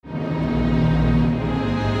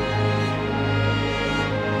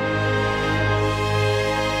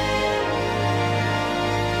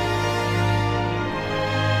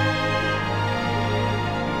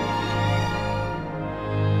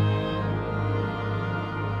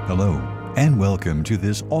Hello, and welcome to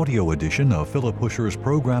this audio edition of Philip Huscher's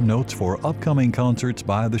program notes for upcoming concerts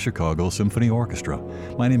by the Chicago Symphony Orchestra.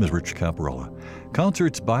 My name is Rich Caparella.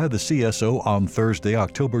 Concerts by the CSO on Thursday,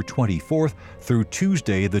 October 24th through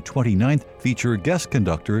Tuesday, the 29th, feature guest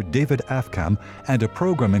conductor David Afkam and a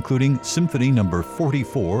program including Symphony No.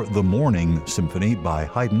 44, The Morning Symphony by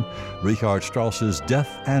Haydn, Richard Strauss's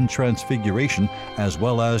Death and Transfiguration, as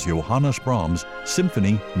well as Johannes Brahms'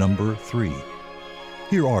 Symphony No. 3.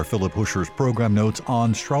 Here are Philip Huscher's program notes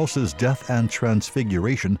on Strauss's Death and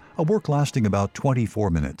Transfiguration, a work lasting about 24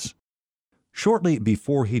 minutes. Shortly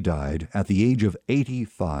before he died, at the age of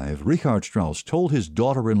 85, Richard Strauss told his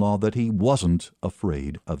daughter-in-law that he wasn't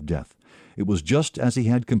afraid of death. It was just as he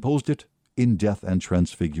had composed it in Death and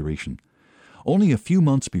Transfiguration. Only a few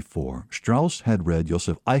months before, Strauss had read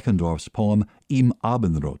Joseph Eichendorff's poem Im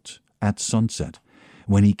Abendrot, At Sunset.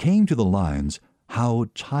 When he came to the lines, "How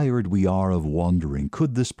tired we are of wandering,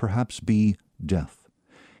 could this perhaps be death?"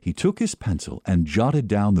 He took his pencil and jotted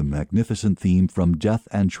down the magnificent theme from Death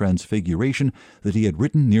and Transfiguration that he had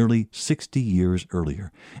written nearly 60 years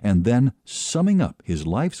earlier, and then, summing up his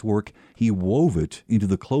life's work, he wove it into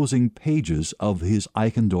the closing pages of his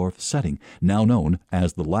Eichendorff setting, now known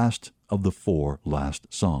as the last of the four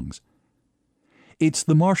last songs. It's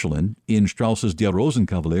the Marschallin in Strauss's Der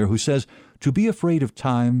Rosenkavalier who says, "To be afraid of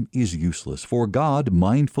time is useless, for God,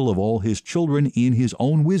 mindful of all his children in his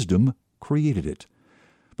own wisdom, created it."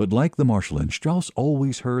 But like the Marschallin, Strauss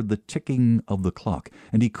always heard the ticking of the clock,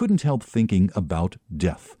 and he couldn't help thinking about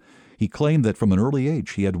death. He claimed that from an early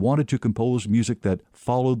age he had wanted to compose music that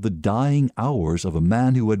followed the dying hours of a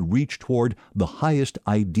man who had reached toward the highest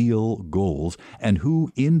ideal goals, and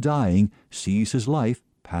who, in dying, sees his life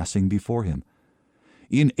passing before him.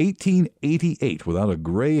 In 1888, without a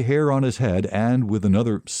gray hair on his head and with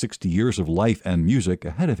another 60 years of life and music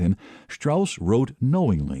ahead of him, Strauss wrote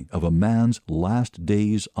knowingly of a man's last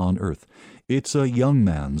days on earth. It's a young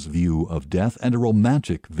man's view of death and a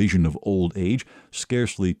romantic vision of old age,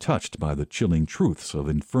 scarcely touched by the chilling truths of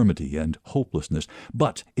infirmity and hopelessness,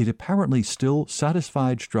 but it apparently still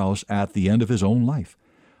satisfied Strauss at the end of his own life.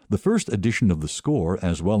 The first edition of the score,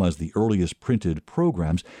 as well as the earliest printed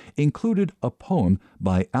programs, included a poem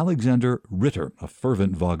by Alexander Ritter, a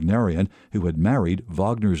fervent Wagnerian who had married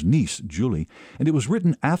Wagner's niece, Julie, and it was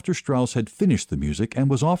written after Strauss had finished the music and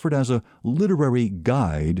was offered as a literary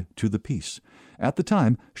guide to the piece. At the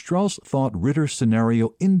time, Strauss thought Ritter's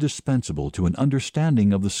scenario indispensable to an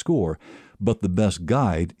understanding of the score, but the best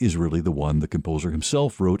guide is really the one the composer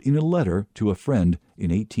himself wrote in a letter to a friend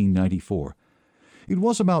in 1894. It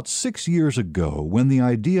was about 6 years ago when the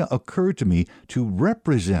idea occurred to me to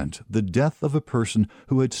represent the death of a person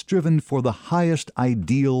who had striven for the highest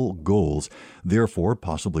ideal goals, therefore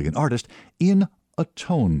possibly an artist, in a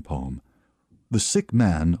tone poem. The sick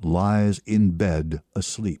man lies in bed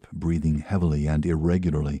asleep, breathing heavily and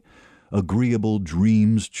irregularly. Agreeable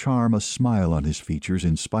dreams charm a smile on his features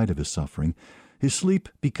in spite of his suffering. His sleep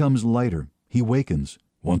becomes lighter. He wakens.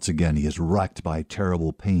 Once again he is racked by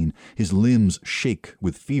terrible pain. His limbs shake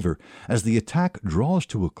with fever. As the attack draws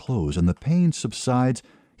to a close and the pain subsides,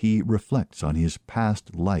 he reflects on his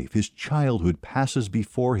past life. His childhood passes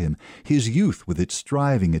before him, his youth with its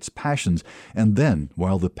striving, its passions, and then,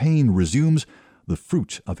 while the pain resumes, the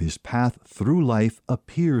fruit of his path through life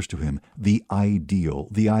appears to him, the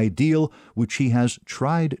ideal which he has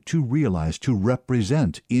tried to realize, to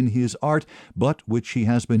represent in his art, but which he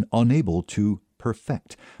has been unable to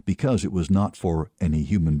perfect, because it was not for any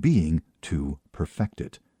human being to perfect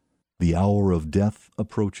it. The hour of death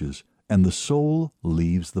approaches, and the soul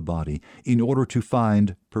leaves the body in order to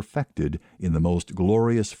find perfected in the most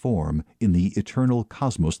glorious form in the eternal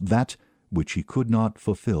cosmos that which he could not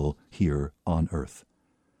fulfill here on earth.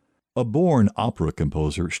 A born opera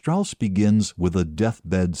composer, Strauss begins with a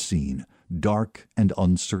deathbed scene, dark and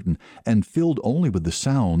uncertain, and filled only with the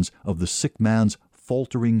sounds of the sick man's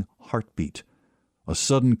faltering heartbeat. A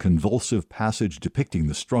sudden convulsive passage depicting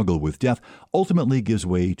the struggle with death ultimately gives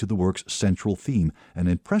way to the work's central theme, an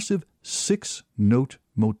impressive 6-note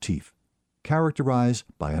motif, characterized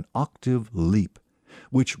by an octave leap,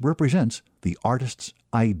 which represents the artist's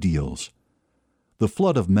ideals. The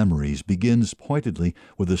flood of memories begins pointedly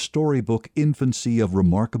with a storybook infancy of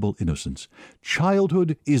remarkable innocence.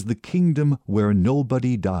 "Childhood is the kingdom where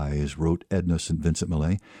nobody dies," wrote Edna St. Vincent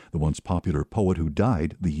Millay, the once popular poet who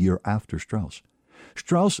died the year after Strauss.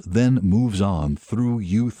 Strauss then moves on through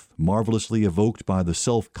youth, marvelously evoked by the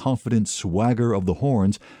self-confident swagger of the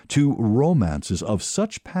horns, to romances of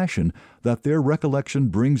such passion that their recollection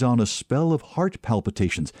brings on a spell of heart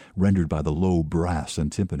palpitations rendered by the low brass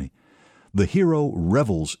and timpani. The hero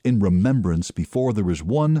revels in remembrance before there is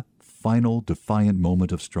one final defiant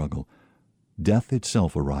moment of struggle. Death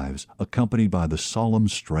itself arrives, accompanied by the solemn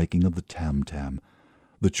striking of the tam-tam.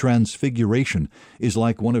 The Transfiguration is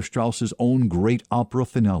like one of Strauss's own great opera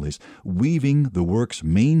finales, weaving the work's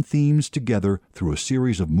main themes together through a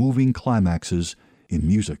series of moving climaxes in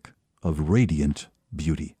music of radiant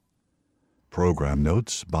beauty. Program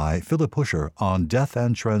notes by Philip Huscher on Death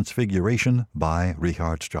and Transfiguration by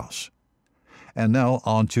Richard Strauss. And now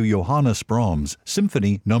on to Johannes Brahms'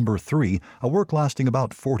 Symphony No. 3, a work lasting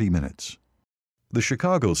about 40 minutes. The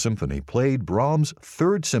Chicago Symphony played Brahms'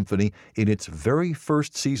 Third Symphony in its very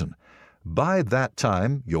first season. By that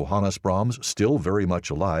time, Johannes Brahms, still very much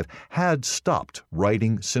alive, had stopped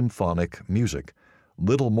writing symphonic music.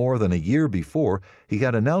 Little more than a year before, he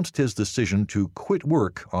had announced his decision to quit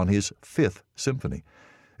work on his Fifth Symphony.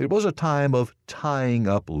 It was a time of tying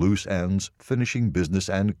up loose ends, finishing business,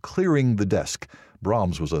 and clearing the desk.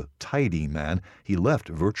 Brahms was a tidy man. He left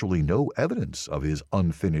virtually no evidence of his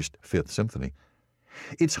unfinished Fifth Symphony.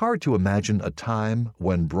 It's hard to imagine a time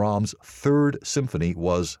when Brahms' Third Symphony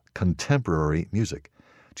was contemporary music.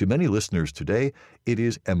 To many listeners today, it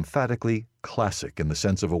is emphatically classic in the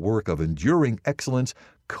sense of a work of enduring excellence,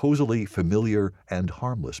 cozily familiar and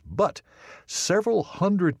harmless. But several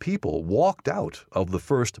hundred people walked out of the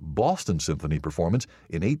first Boston Symphony performance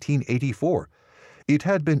in 1884. It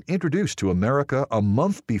had been introduced to America a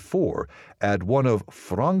month before at one of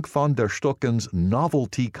Frank von der Stocken's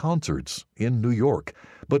novelty concerts in New York.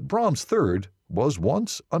 But Brahms' Third was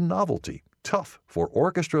once a novelty, tough for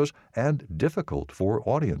orchestras and difficult for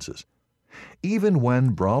audiences. Even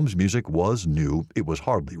when Brahms' music was new, it was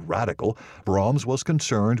hardly radical. Brahms was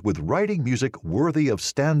concerned with writing music worthy of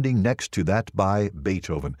standing next to that by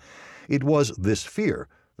Beethoven. It was this fear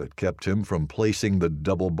that kept him from placing the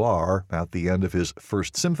double bar at the end of his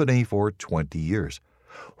First Symphony for 20 years.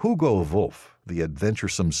 Hugo Wolf, the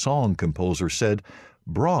adventuresome song composer, said,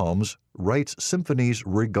 "Brahms writes symphonies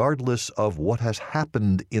regardless of what has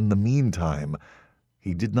happened in the meantime."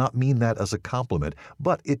 He did not mean that as a compliment,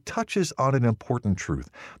 but it touches on an important truth.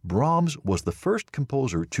 Brahms was the first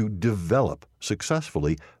composer to develop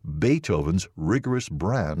successfully Beethoven's rigorous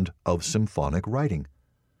brand of symphonic writing.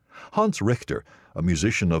 Hans Richter, a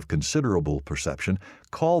musician of considerable perception,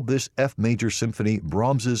 called this F major symphony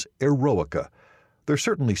Brahms's Eroica. There's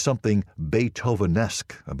certainly something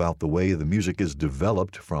Beethoven-esque about the way the music is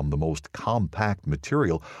developed from the most compact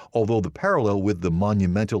material, although the parallel with the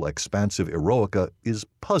monumental, expansive Eroica is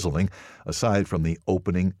puzzling, aside from the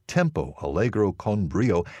opening tempo, allegro con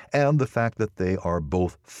brio, and the fact that they are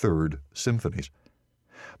both third symphonies.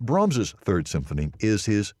 Brahms's Third Symphony is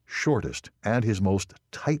his shortest and his most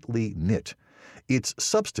tightly knit. Its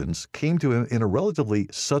substance came to him in a relatively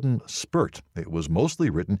sudden spurt. It was mostly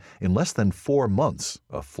written in less than 4 months,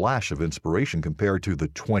 a flash of inspiration compared to the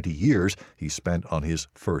 20 years he spent on his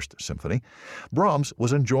First Symphony. Brahms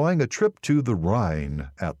was enjoying a trip to the Rhine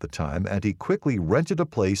at the time, and he quickly rented a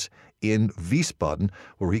place in Wiesbaden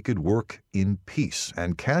where he could work in peace,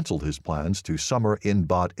 and canceled his plans to summer in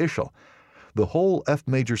Bad Ischl. The whole F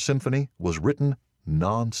major symphony was written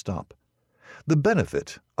non-stop. The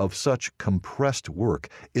benefit of such compressed work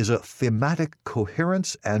is a thematic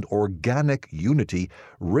coherence and organic unity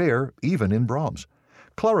rare even in Brahms.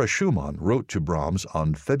 Clara Schumann wrote to Brahms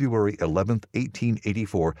on February 11,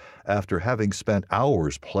 1884, after having spent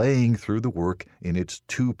hours playing through the work in its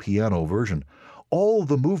 2-piano version. All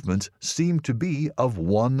the movements seem to be of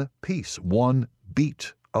one piece, one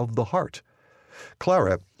beat of the heart.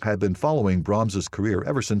 Clara had been following Brahms's career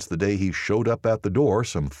ever since the day he showed up at the door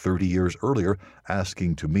some 30 years earlier,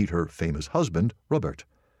 asking to meet her famous husband, Robert.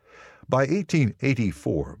 By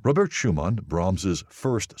 1884, Robert Schumann, Brahms's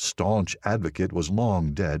first staunch advocate, was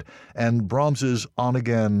long dead, and Brahms's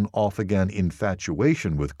on-again, off-again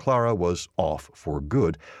infatuation with Clara was off for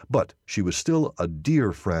good, but she was still a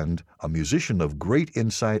dear friend, a musician of great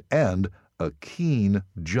insight, and a keen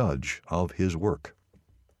judge of his work.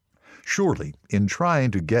 Surely, in trying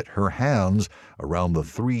to get her hands around the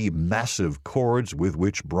 3 massive chords with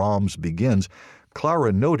which Brahms begins,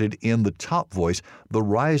 Clara noted in the top voice the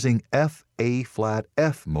rising F-A-flat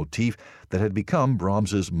F motif that had become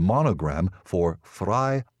Brahms's monogram for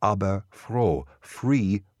frei aber froh,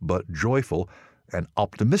 free but joyful, an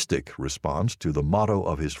optimistic response to the motto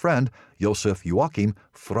of his friend Joseph Joachim,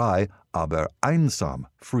 frei aber einsam,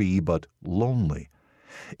 free but lonely.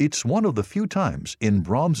 It's one of the few times in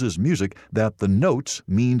Brahms's music that the notes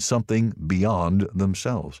mean something beyond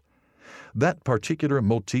themselves. That particular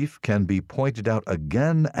motif can be pointed out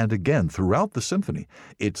again and again throughout the symphony.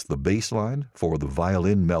 It's the bass line for the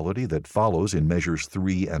violin melody that follows in measures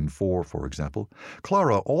 3 and 4, for example.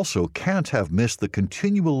 Clara also can't have missed the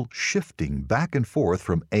continual shifting back and forth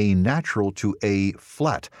from A natural to A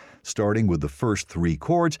flat, starting with the first 3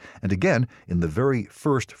 chords and again in the very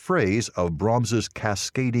first phrase of Brahms's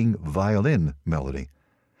cascading violin melody.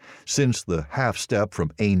 Since the half step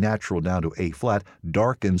from A natural down to A flat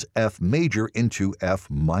darkens F major into F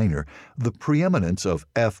minor, the preeminence of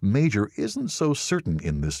F major isn't so certain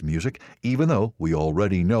in this music, even though we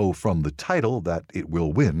already know from the title that it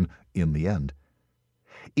will win in the end.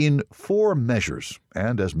 In 4 measures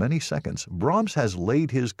and as many seconds, Brahms has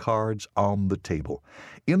laid his cards on the table.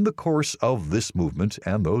 In the course of this movement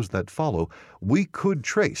and those that follow, we could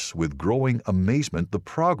trace with growing amazement the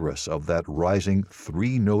progress of that rising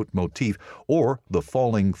 3-note motif, or the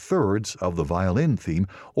falling thirds of the violin theme,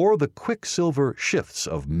 or the quicksilver shifts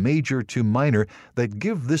of major to minor that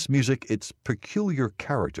give this music its peculiar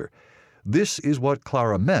character. This is what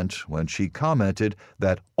Clara meant when she commented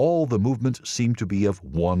that all the movements seem to be of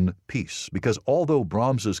one piece, because although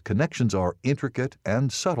Brahms's connections are intricate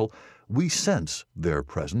and subtle, we sense their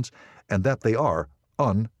presence and that they are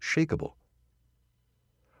unshakable.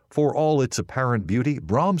 For all its apparent beauty,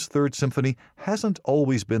 Brahms' Third Symphony hasn't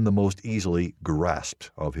always been the most easily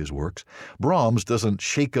grasped of his works. Brahms doesn't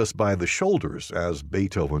shake us by the shoulders, as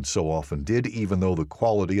Beethoven so often did, even though the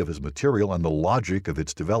quality of his material and the logic of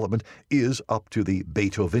its development is up to the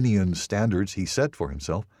Beethovenian standards he set for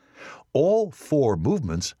himself. All 4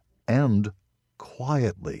 movements end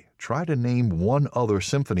quietly. Try to name one other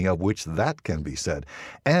symphony of which that can be said.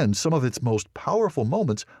 And some of its most powerful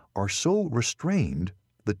moments are so restrained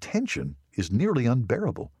the tension is nearly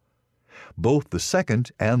unbearable. Both the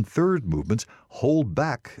second and third movements hold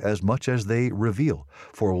back as much as they reveal.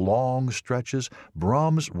 For long stretches,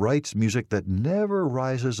 Brahms writes music that never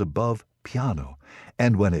rises above piano,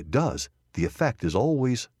 and when it does, the effect is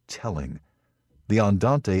always telling. The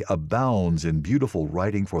Andante abounds in beautiful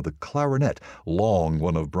writing for the clarinet, long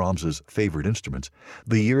one of Brahms's favorite instruments.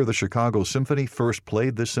 The year the Chicago Symphony first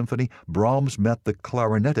played this symphony, Brahms met the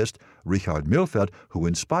clarinetist Richard Millfeld, who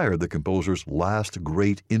inspired the composer's last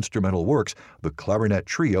great instrumental works, the Clarinet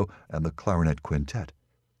Trio and the Clarinet Quintet.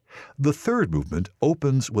 The third movement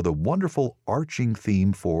opens with a wonderful arching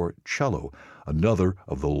theme for cello, another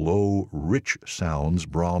of the low, rich sounds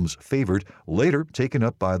Brahms favored, later taken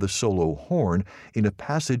up by the solo horn in a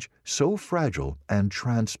passage so fragile and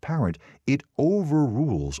transparent it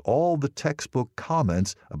overrules all the textbook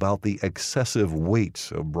comments about the excessive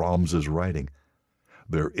weight of Brahms's writing.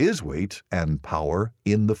 There is weight and power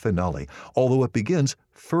in the finale, although it begins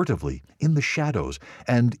furtively in the shadows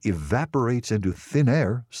and evaporates into thin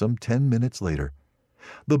air some 10 minutes later.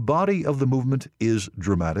 The body of the movement is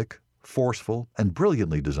dramatic, forceful, and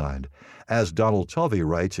brilliantly designed. As Donald Tovey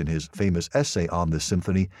writes in his famous essay on this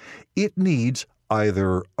symphony, it needs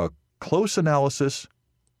either a close analysis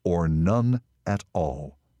or none at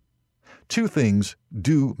all. 2 things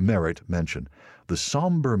do merit mention. The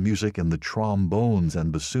somber music in the trombones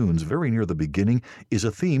and bassoons very near the beginning is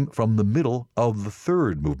a theme from the middle of the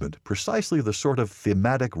third movement, precisely the sort of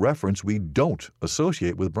thematic reference we don't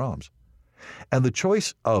associate with Brahms. And the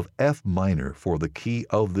choice of F minor for the key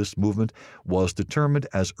of this movement was determined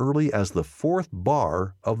as early as the 4th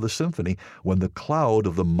bar of the symphony, when the cloud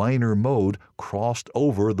of the minor mode crossed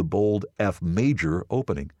over the bold F major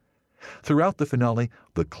opening. Throughout the finale,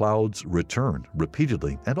 the clouds return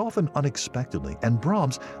repeatedly and often unexpectedly, and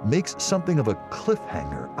Brahms makes something of a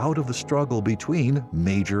cliffhanger out of the struggle between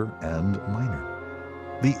major and minor.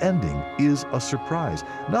 The ending is a surprise,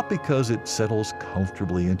 not because it settles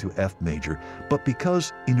comfortably into F major, but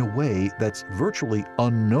because, in a way that's virtually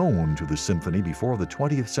unknown to the symphony before the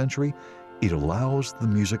 20th century, it allows the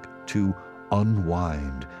music to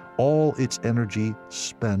unwind, all its energy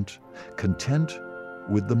spent, content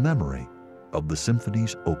with the memory of the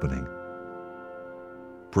symphony's opening.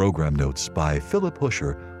 Program notes by Philip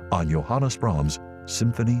Huscher on Johannes Brahms'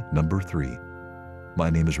 Symphony No. 3. My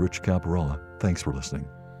name is Rich Caparola. Thanks for listening.